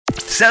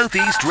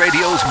Southeast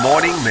Radio's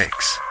morning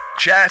mix.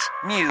 Chat,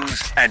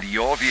 news and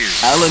your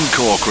views. Alan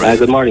Corcoran.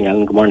 Good morning,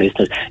 Alan. Good morning,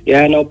 listeners.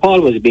 Yeah, no, Paul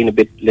was being a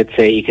bit, let's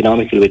say,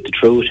 economical with the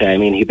truth. I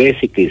mean, he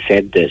basically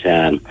said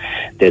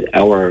that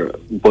our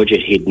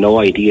budget, he had no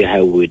idea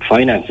how we'd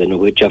finance it,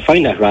 which I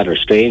find that rather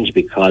strange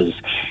because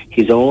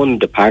his own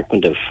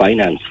Department of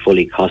Finance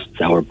fully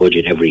costs our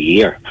budget every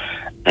year.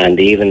 And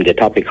even the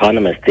top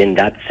economist in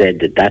that said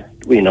that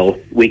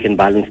we can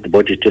balance the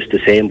budget just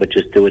the same, but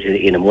just do it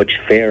in a much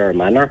fairer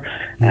manner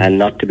and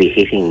not to be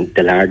hitting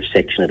the large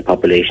section of the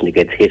population that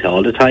gets hit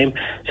all the time.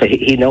 So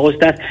he knows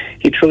that.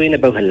 He threw in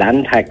about a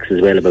land tax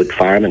as well, about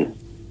farming.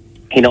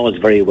 He knows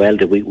very well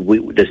that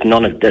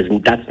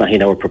that's not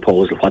in our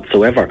proposal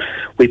whatsoever.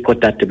 We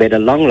put that to bed a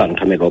long, long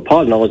time ago.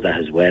 Paul knows that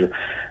as well.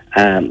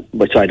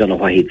 But so I don't know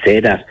why he'd say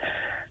that.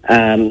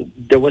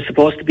 There was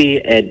supposed to be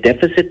a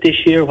deficit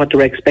this year, what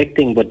they're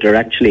expecting, but they're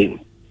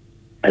actually,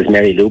 as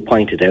Mary Lou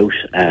pointed out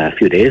a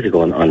few days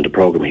ago on the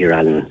programme here,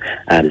 Alan,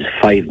 there's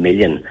 5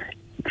 billion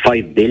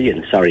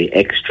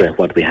extra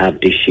what we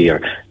have this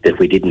year that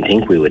we didn't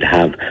think we would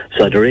have.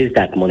 So there is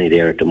that money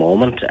there at the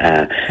moment.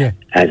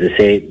 As I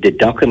say, the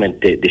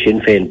document, the Sinn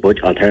Féin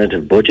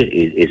alternative budget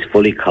is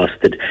fully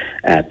costed.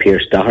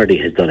 Pierce Doherty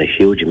has done a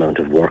huge amount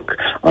of work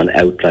on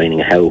outlining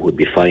how it would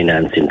be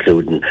financed,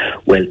 including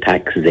wealth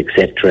taxes,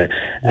 etc.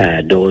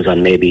 Those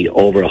on maybe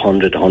over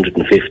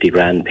 150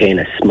 grand paying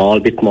a small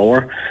bit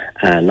more,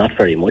 not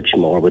very much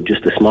more, but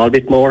just a small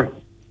bit more.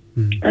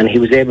 And he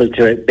was able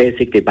to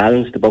basically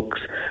balance the books,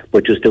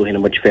 but just do it in a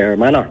much fairer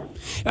manner.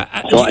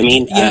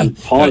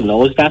 Paul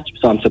knows that,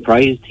 so I'm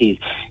surprised he's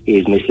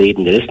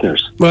misleading the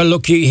listeners. Well,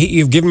 look,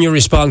 you've given your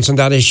response on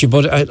that issue,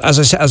 but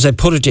as I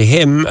put it to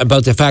him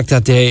about the fact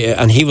that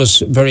and he was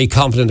very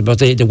confident about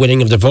the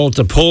winning of the vote.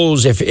 The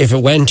polls, if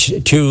it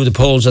went to the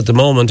polls at the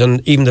moment,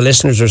 and even the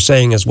listeners are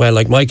saying as well,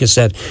 like Mike has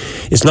said,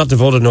 it's not the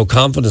vote of no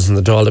confidence in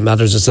the Dáil that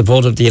matters, it's the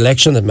vote of the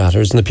election that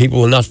matters, and the people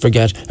will not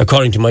forget.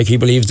 According to Mike, he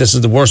believes this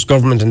is the worst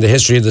government in the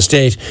history of the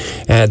state.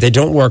 They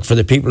don't work for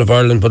the people of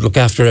Ireland, but look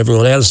after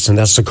everyone else, and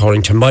that's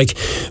according to Mike.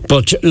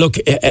 But look,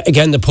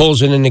 again, the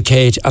polls will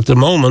indicate at the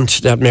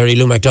moment that Mary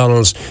Lou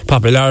McDonald's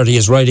popularity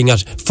is riding at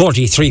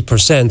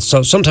 43%.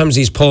 So sometimes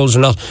these polls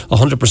are not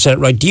 100%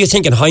 right. Do you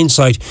think in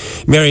hindsight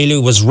Mary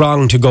Lou was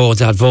wrong to go with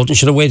that vote and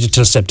should have waited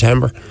till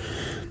September?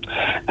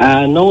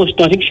 No,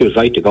 I think she was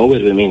right to go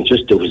with it. I mean,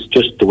 it was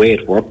just the way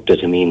it worked.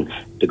 That, I mean,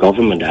 the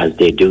government, as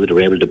they do, they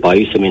were able to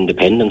buy some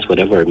independence,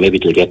 whatever. Maybe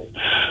they'll get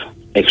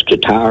extra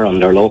tar on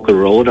their local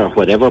road or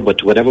whatever,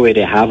 but whatever way they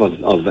have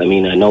I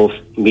mean, I know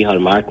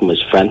Micheál Martin was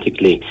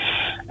frantically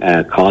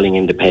calling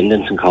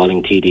independents and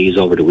calling TDs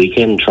over the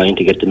weekend, trying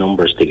to get the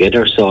numbers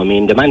together. So, I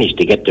mean, they managed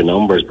to get their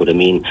numbers, but I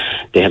mean,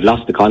 they have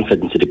lost the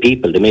confidence of the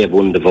people. They may have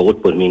won the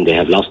vote, but I mean, they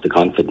have lost the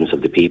confidence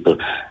of the people.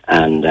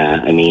 And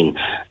I mean,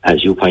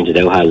 as you pointed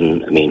out,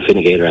 Alan, I mean,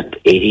 Fine Gael are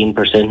at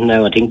 18%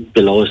 now. I think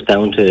the lowest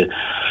down to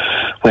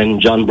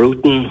when John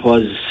Bruton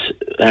was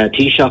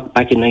Taoiseach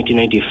back in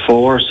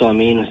 1994. So, I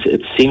mean,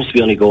 it seems to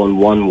be only going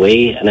one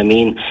way. And I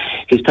mean,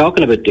 he's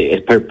talking about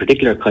a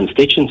particular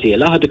constituency. A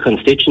lot of the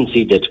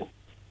constituency that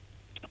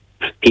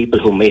people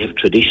who may have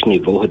traditionally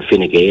voted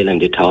Fine Gael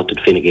and they thought that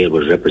Fine Gael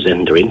was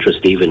representing their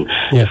interest, even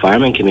the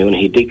farming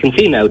community, they can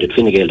see now that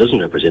Fine Gael doesn't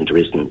represent their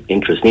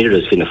interest, neither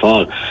does Fianna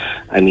Fáil.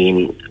 I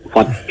mean,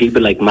 what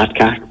people like Matt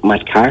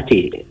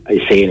Carthy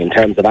is saying in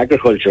terms of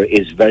agriculture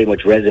is very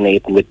much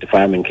resonating with the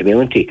farming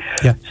community.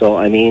 Yeah. So,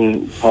 I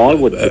mean, Paul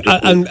would...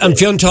 and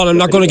Fionn Tall, I'm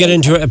not going to get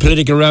into a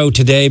political row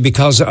today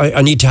because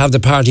I need to have the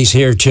parties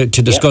here to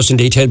discuss in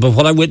detail, but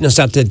what I witnessed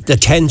at the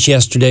tent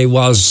yesterday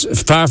was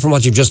far from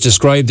what you've just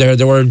described there.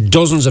 There were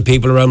dozens of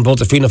people around both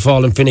the Fianna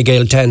Fáil and Fine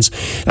Gael tents,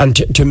 and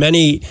to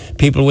many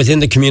people within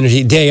the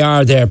community, they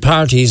are their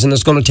parties, and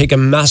it's going to take a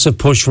massive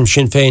push from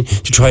Sinn Féin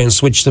to try and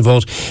switch the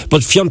vote.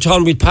 But Fionn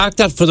Tall, we'll park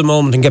that for the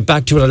moment and get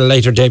back to it at a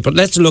later date, but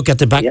let's look at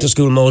the back to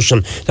school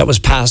motion that was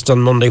passed on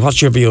Monday.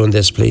 What's your view on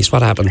this, please?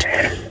 What happened?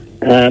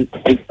 Well,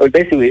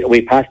 basically,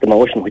 we passed the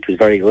motion, which was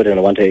very good, and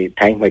I want to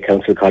thank my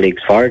council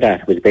colleagues for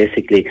that. It was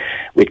basically,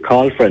 we'd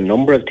called for a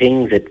number of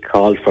things. It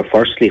called for,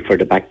 firstly, for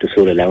the back to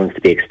school allowance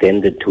to be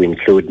extended to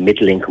include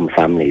middle income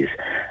families.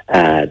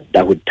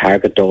 That would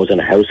target those on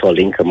a household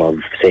income of,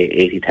 say,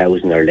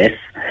 80,000 or less.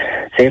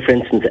 Say, for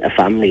instance, a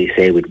family,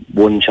 say, with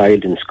one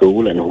child in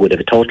school and who would have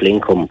a total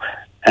income,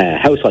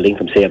 household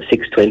income, say, of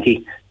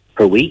 $620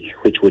 per week,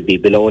 which would be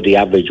below the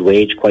average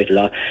wage quite a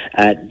lot,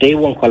 they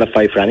won't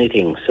qualify for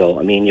anything. So,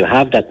 I mean, you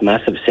have that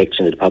massive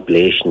section of the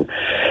population.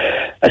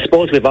 I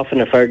suppose we've often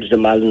referred to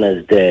them, Alan,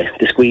 as the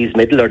squeezed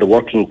middle or the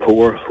working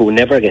poor who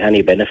never get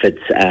any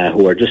benefits,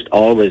 who are just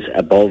always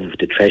above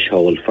the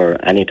threshold for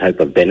any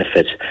type of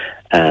benefit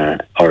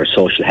or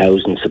social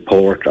housing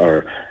support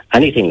or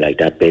anything like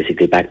that,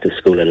 basically back to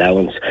school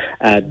allowance.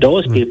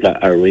 Those people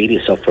are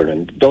really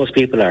suffering. Those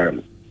people are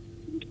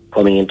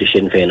coming into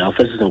Sinn Féin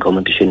offices and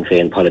coming to Sinn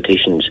Féin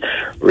politicians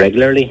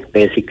regularly,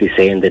 basically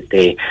saying that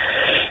they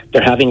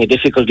they're having a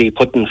difficulty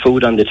putting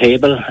food on the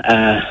table.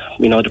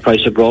 The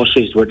price of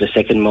groceries were the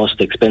second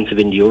most expensive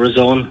in the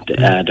Eurozone.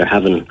 They're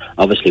having,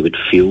 obviously, with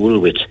fuel,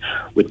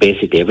 with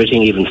basically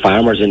everything, even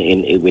farmers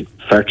with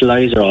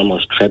fertiliser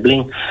almost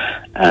trebling.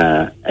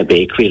 A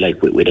bakery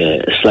with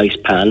a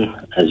sliced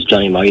pan, as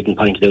Johnny Myden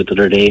pointed out the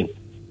other day.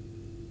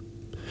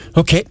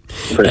 Okay.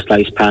 For a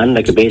sliced pan,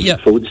 like a basic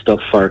food stuff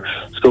for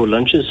school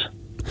lunches.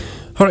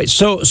 All right,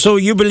 so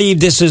you believe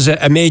this is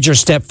a major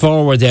step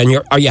forward then.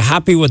 Are you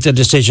happy with the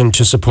decision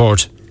to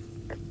support?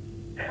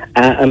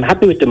 I'm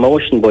happy with the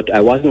motion, but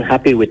I wasn't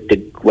happy with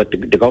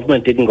the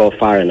government didn't go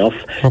far enough.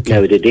 Okay.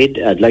 Now, they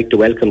did. I'd like to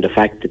welcome the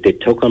fact that they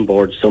took on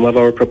board some of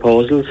our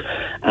proposals,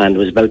 and it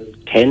was about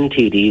 10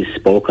 TDs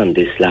spoke on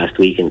this last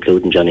week,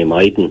 including Johnny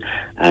Myden.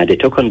 They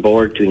took on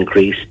board to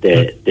increase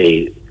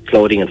the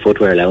clothing and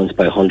footwear allowance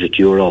by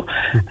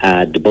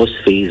 €100, the bus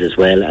fees as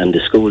well, and the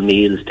school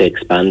meals to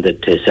expand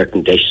it to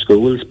certain DEIS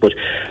schools. But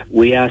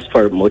we asked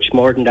for much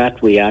more than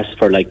that. We asked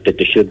for that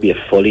there should be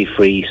a fully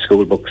free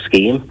school book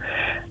scheme,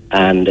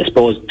 and I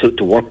suppose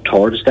to work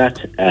towards that,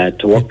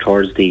 to work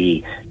towards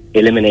the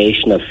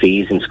elimination of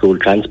fees in school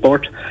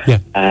transport.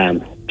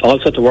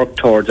 Also to work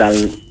towards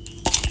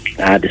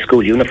the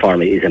school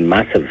uniform is a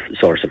massive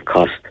source of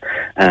cost.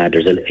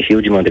 There's a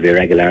huge amount of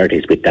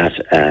irregularities with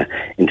that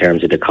in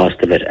terms of the cost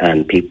of it,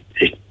 and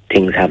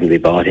things having to be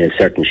bought in a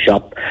certain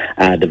shop.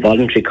 The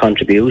voluntary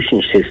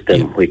contribution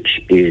system, which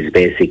is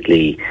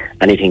basically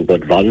anything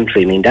but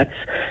voluntary, I mean, that's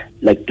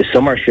the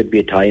summer should be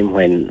a time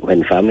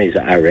when families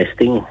are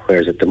resting,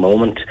 whereas at the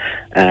moment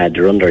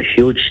they're under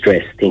huge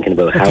stress thinking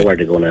about how are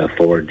they going to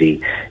afford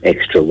the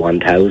extra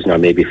 1,000 or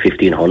maybe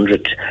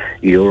 1,500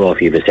 euro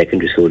if you have a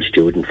secondary school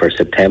student for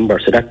September.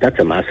 So that's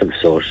a massive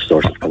source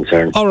of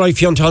concern. All right,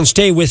 Fionn,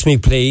 stay with me,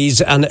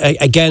 please. And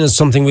again, it's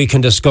something we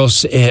can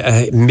discuss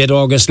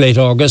mid-August, late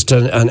August,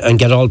 and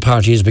get all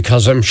parties,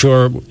 because I'm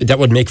sure that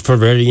would make for a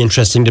very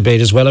interesting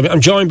debate as well.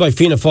 I'm joined by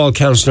Fianna Fáil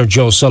Councillor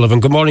Joe Sullivan.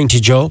 Good morning to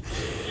Joe.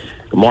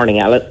 Good morning,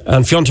 Alan.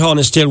 And Fionn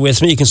is still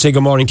with me. You can say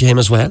good morning to him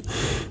as well.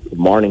 Good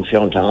morning,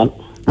 Fionn.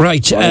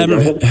 Right,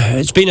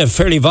 it's been a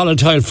fairly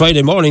volatile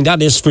Friday morning,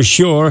 that is for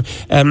sure.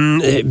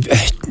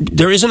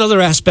 There is another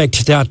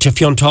aspect that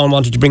Fionn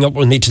wanted to bring up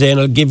with me today,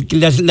 and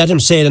I'll let him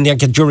say it and then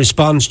get your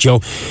response, Joe.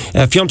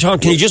 Fionn,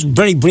 can you just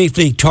very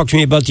briefly talk to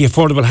me about the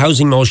affordable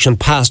housing motion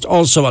passed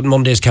also at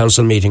Monday's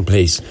council meeting,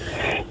 please?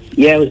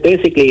 Yeah, it was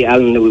basically,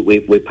 Alan,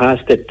 we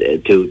passed it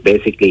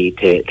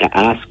to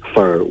ask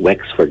for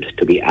Wexford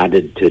to be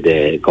added to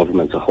the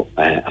government's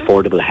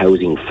affordable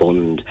housing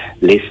fund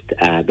list.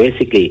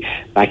 Basically,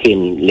 back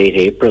in late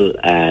April,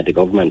 the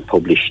government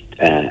published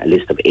a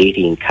list of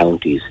 18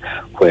 counties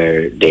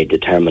where they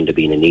determined to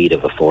be in need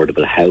of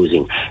affordable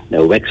housing.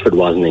 Now, Wexford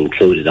wasn't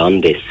included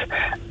on this,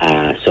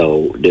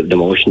 so the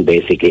motion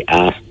basically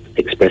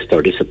expressed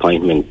our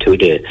disappointment to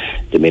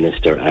the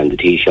Minister and the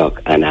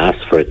Taoiseach and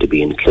asked for it to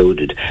be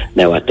included.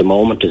 Now, at the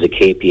moment, there's a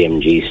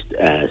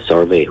KPMG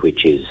survey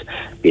which is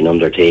being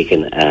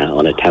undertaken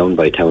on a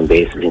town-by-town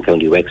basis in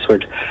County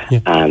Wexford,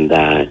 and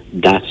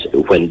that's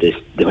when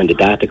the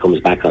data comes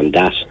back on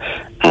that,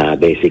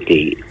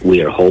 basically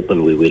we are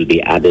hoping we will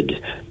be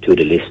added to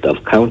the list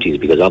of counties,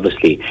 because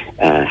obviously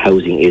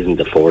housing isn't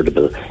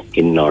affordable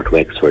in North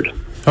Wexford.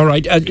 All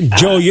right,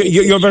 Joe,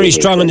 you're very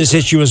strong on this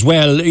issue as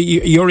well.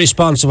 Your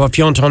response to what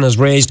Fionn has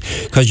raised,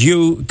 because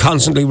you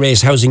constantly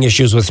raise housing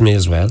issues with me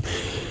as well.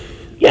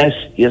 Yes,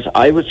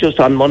 I was just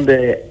on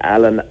Monday,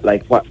 Alan,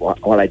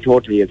 while I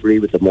totally agree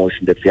with the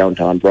motion that Fionn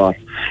brought,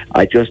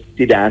 I just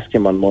did ask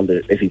him on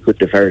Monday if he could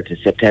defer it to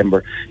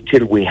September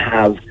till we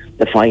have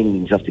the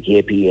findings of the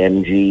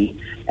KPMG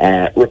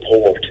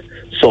report,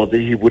 so that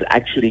he would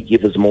actually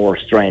give us more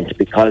strength,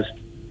 because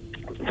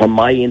from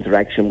my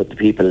interaction with the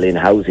people in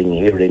housing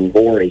here in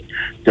Gorey,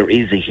 there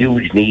is a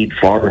huge need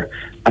for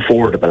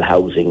affordable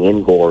housing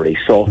in Gorey.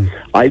 So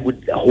I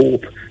would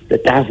hope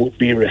that would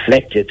be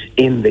reflected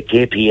in the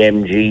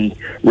KPMG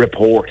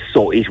report,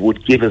 so it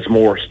would give us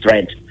more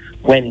strength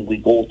when we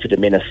go to the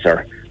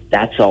Minister.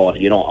 That's all.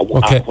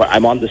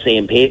 I'm on the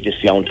same page as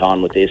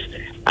Fionn with this.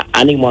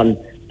 Anyone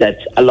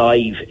that's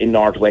alive in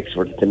North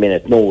Wexford at the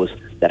minute knows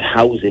that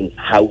housing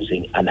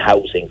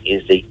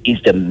is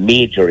the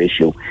major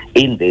issue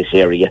in this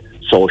area,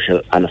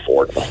 social and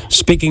affordable.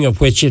 Speaking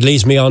of which, it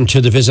leads me on to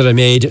the visit I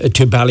made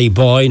to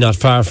Ballyboy, not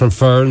far from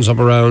Ferns, up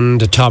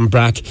around Tom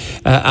Brack.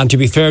 And to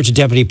be fair to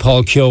Deputy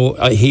Paul Keogh,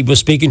 he was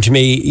speaking to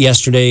me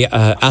yesterday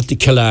at the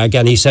Killag,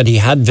 and he said he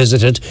had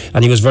visited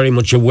and he was very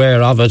much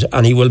aware of it,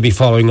 and he will be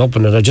following up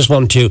on it. I just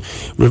want to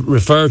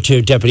refer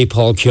to Deputy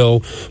Paul Keogh,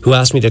 who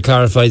asked me to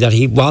clarify that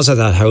he was at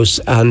that house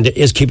and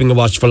is keeping a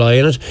watchful eye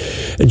on it.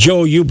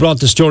 Joe, you brought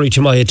the story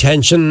to my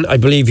attention. I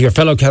believe your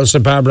fellow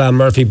councillor Barbara Ann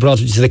Murphy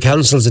brought it to the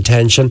council's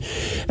attention.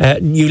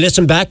 You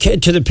listened back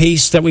to the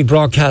piece that we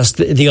broadcast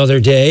the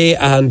other day,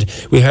 and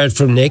we heard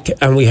from Nick,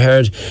 and we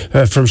heard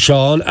from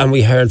Sean, and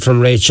we heard from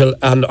Rachel,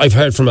 and I've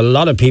heard from a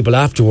lot of people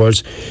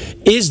afterwards.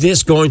 Is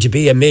this going to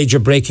be a major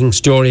breaking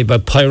story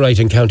about pyrite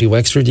in County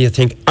Wexford, do you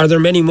think? Are there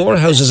many more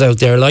houses out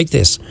there like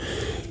this?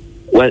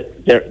 Well,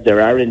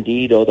 there are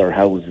indeed other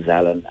houses,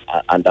 Alan,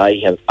 and I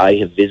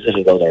have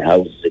visited other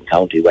houses in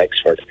County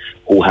Wexford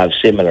who have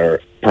similar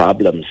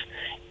problems.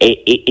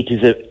 It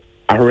is a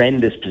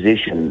horrendous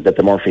position that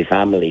the Murphy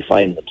family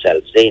find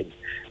themselves in,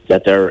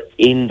 that they're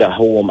in the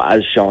home,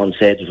 as Sean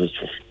said, it was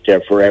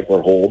their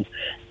forever home,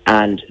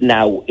 and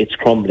now it's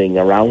crumbling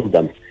around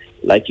them.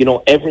 Like,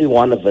 every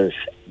one of us,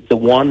 the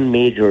one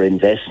major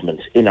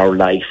investment in our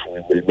life we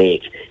will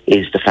make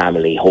is the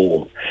family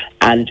home.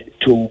 And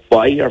to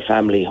buy your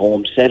family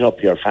home, set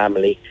up your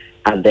family,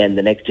 and then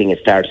the next thing it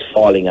starts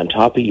falling on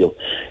top of you.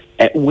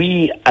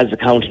 We, as a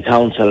county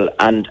council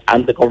and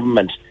the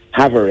government,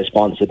 have a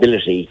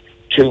responsibility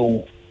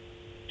to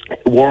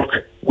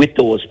work with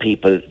those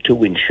people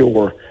to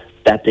ensure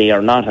that they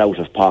are not out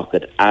of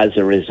pocket as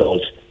a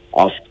result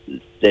of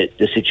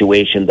the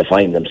situation they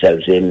find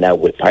themselves in now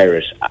with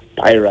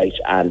pyrite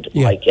and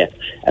mica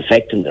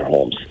affecting their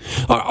homes.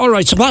 All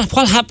right, so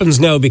what happens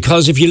now?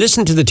 Because if you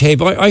listen to the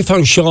tape, I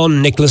found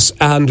Sean, Nicholas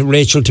and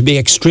Rachel to be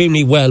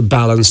extremely well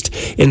balanced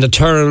in the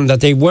turn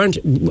that they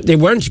weren't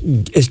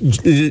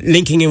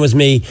linking in with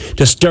me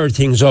to stir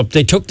things up.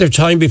 They took their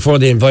time before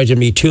they invited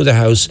me to the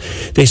house.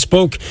 They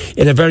spoke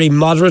in a very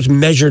moderate,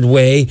 measured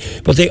way,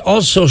 but they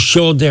also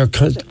showed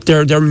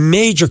their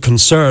major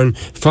concern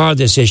for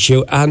this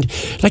issue. And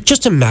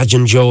just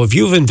imagine, Joe, if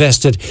you've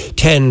invested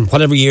 10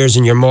 whatever years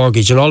in your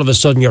mortgage and all of a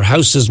sudden your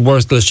house is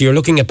worthless, you're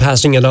looking at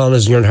passing it on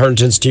as your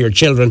inheritance to your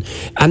children,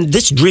 and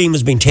this dream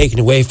has been taken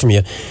away from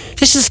you.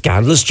 This is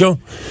scandalous, Joe.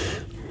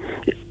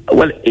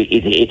 Well,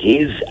 it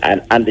is,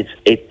 and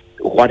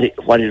what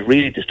is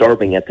really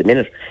disturbing at the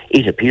minute,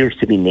 it appears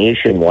to be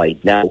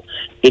nationwide now.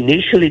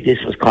 Initially,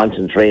 this was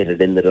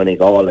concentrated in the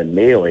Donegal and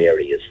Mayo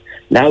areas.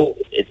 Now,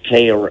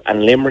 Clare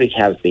and Limerick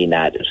have been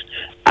added,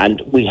 and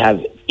we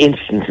have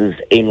instances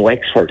in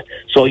Wexford.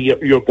 So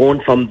you're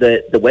going from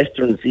the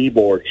western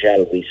seaboard,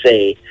 shall we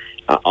say,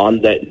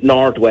 on the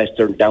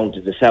northwestern down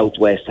to the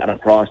southwest and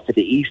across to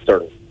the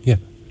eastern. Yeah.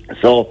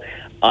 So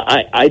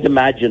I'd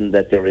imagine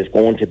that there is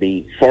going to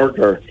be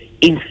further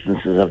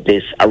instances of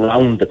this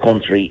around the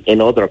country in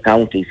other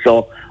counties.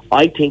 So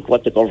I think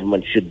what the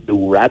government should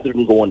do, rather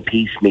than going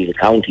piecemeal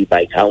county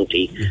by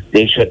county,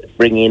 they should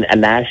bring in a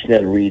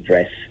national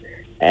redress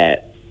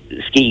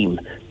scheme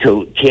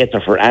to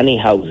cater for any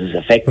houses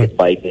affected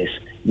by this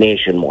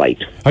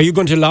nationwide. Are you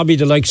going to lobby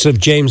the likes of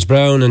James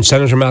Brown and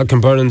Senator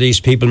Malcolm Byrne and these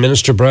people,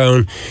 Minister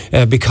Brown,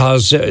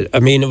 because, it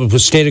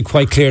was stated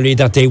quite clearly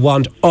that they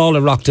want all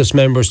Oireachtas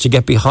members to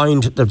get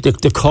behind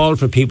the call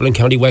for people in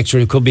County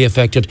Wexford who could be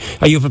affected.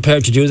 Are you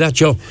prepared to do that,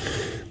 Joe?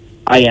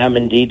 I am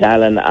indeed,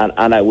 Alan,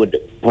 and I would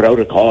put out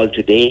a call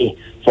today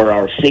for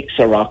our 6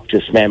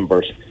 Oireachtas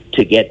members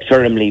to get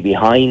firmly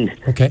behind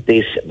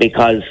this,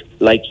 because,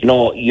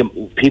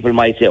 people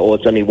might say,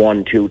 it's only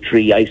 1, 2,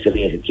 3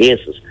 isolated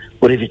cases.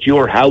 But if it's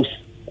your house,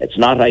 it's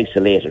not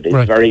isolated.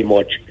 It's very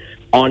much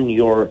on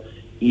your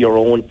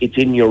own. It's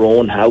in your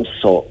own house.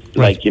 So,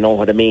 you know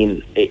what I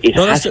mean? It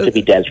has to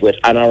be dealt with,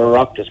 and our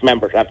Oireachtas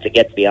members have to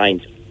get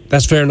behind it.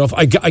 That's fair enough.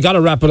 I got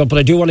to wrap it up, but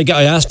I do want to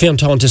I asked Fionn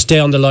to stay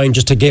on the line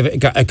just to give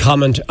a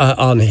comment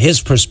on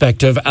his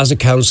perspective as a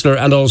councillor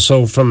and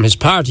also from his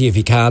party, if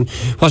he can.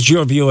 What's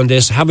your view on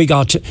this? Have we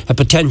got a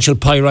potential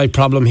pyrite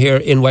problem here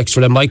in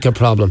Wexford, a mica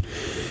problem?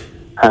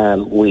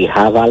 We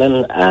have,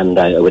 Alan, and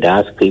I would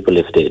ask people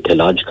if they to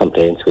lodge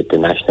complaints with the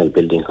National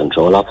Building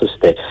Control Office,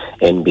 the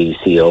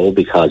NBCO,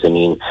 because,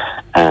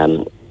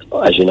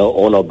 as you know,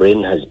 Owen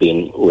O'Brien has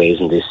been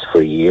raising this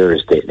for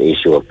years, the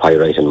issue of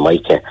pyrite and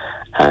mica,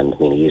 and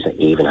he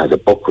even has a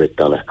book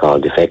written on it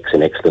called Defects,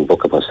 an excellent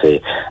book, I must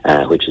say,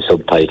 which is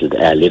subtitled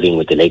Living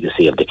with the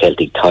Legacy of the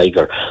Celtic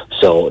Tiger.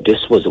 So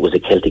this was a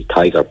Celtic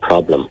Tiger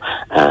problem,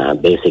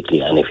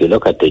 basically, and if you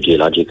look at the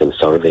geological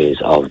surveys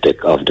of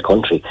the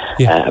country,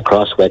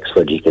 across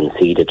Wexford, you can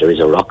see that there is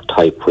a rock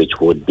type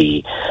which would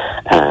be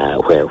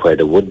where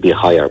there would be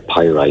higher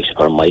pyrite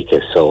or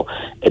mica, so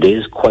it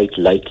is quite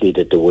likely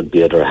that there would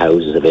be other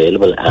houses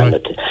available and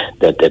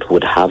that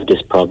would have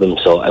this problem.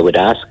 So I would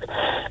ask,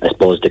 I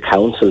suppose, the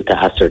council to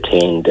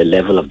ascertain the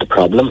level of the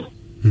problem,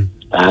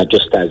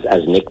 just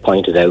as Nick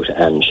pointed out,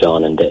 and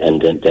Sean and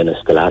Dennis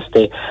the last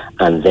day,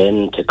 and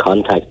then to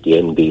contact the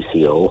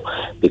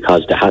NBCO,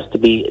 because there has to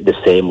be the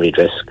same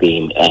redress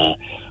scheme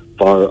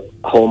for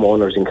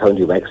homeowners in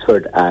County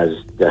Wexford as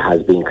there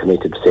has been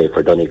committed, say,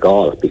 for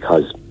Donegal,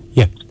 because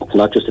it's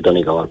not just a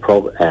Donegal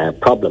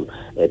problem.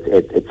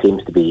 It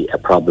seems to be a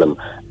problem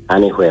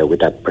anywhere with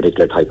that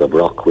particular type of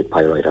rock with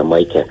pyrite or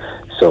mica.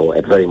 So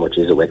it very much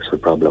is a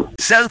Wexford problem.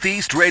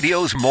 Southeast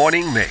Radio's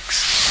morning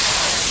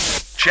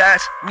mix.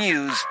 Chat,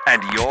 news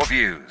and your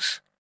views.